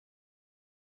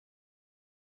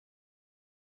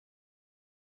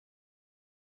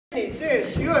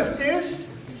This, you are this,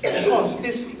 of course,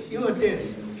 this, you are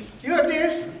this. You are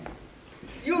this,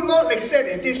 you not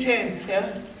exactly this hand,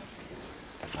 yeah?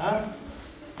 Huh?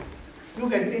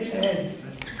 Look at this hand.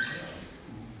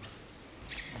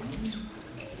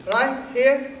 Right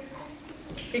here,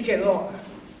 he cannot.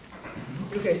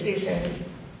 Look at this hand.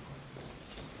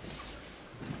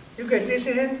 Look at this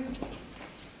hand.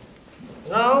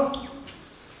 Now,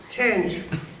 change.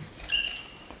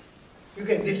 Look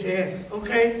at this hand,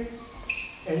 okay?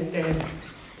 And then,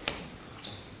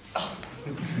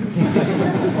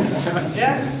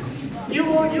 yeah?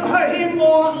 You hurt him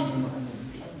more.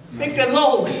 Take the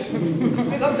nose.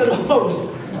 Pick up the nose.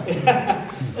 Yeah.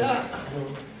 Yeah.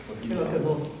 Pick up the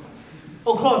nose.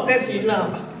 Of course, that's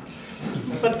enough.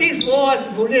 But this boy's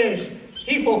foolish.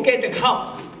 He forget the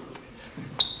cup.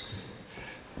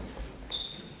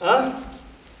 Huh?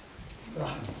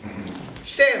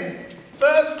 Same.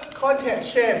 First contact,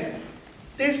 same.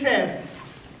 This hand.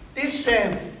 This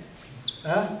same.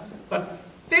 Huh? But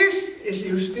this is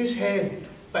use this hand.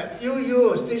 But you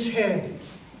use this hand.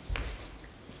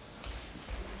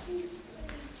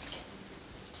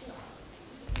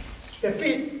 The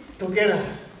feet together.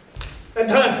 And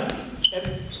turn.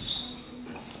 And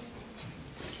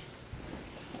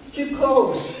keep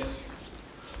close.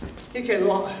 He can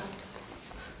walk.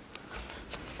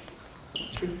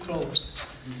 Keep close.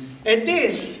 And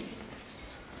this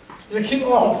is a keep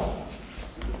off.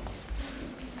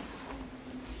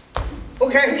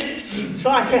 Okay,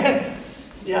 so I can,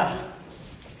 yeah.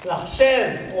 Now,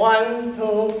 same. 1,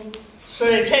 2,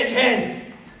 3,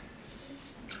 10.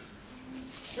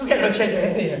 You cannot change your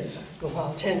hand here. Go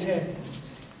on, 10.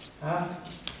 Huh?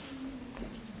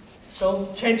 So,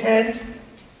 10.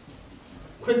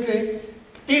 Quickly.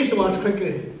 This one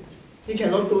quickly. He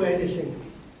cannot do anything.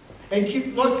 And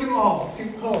keep, not keep off,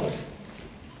 keep close.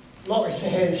 Not his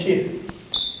hand here.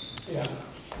 Yeah.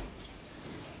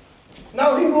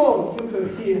 Now he won't. You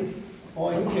could hear,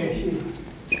 or you can hear.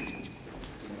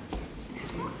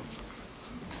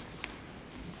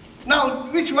 Now,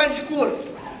 which one's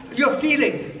good? Your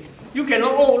feeling. You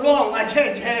cannot go wrong. I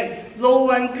change hand. No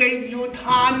one gave you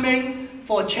timing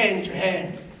for change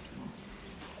hand.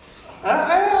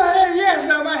 Yes,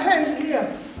 my hand's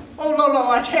here. Oh, no,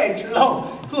 I change.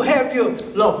 No. Who help you?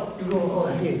 No. You go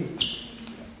over here.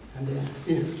 And then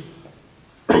here.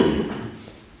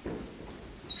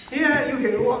 Here, you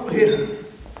can walk here.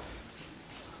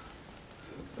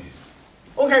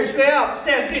 Okay, stay up.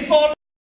 Stand before.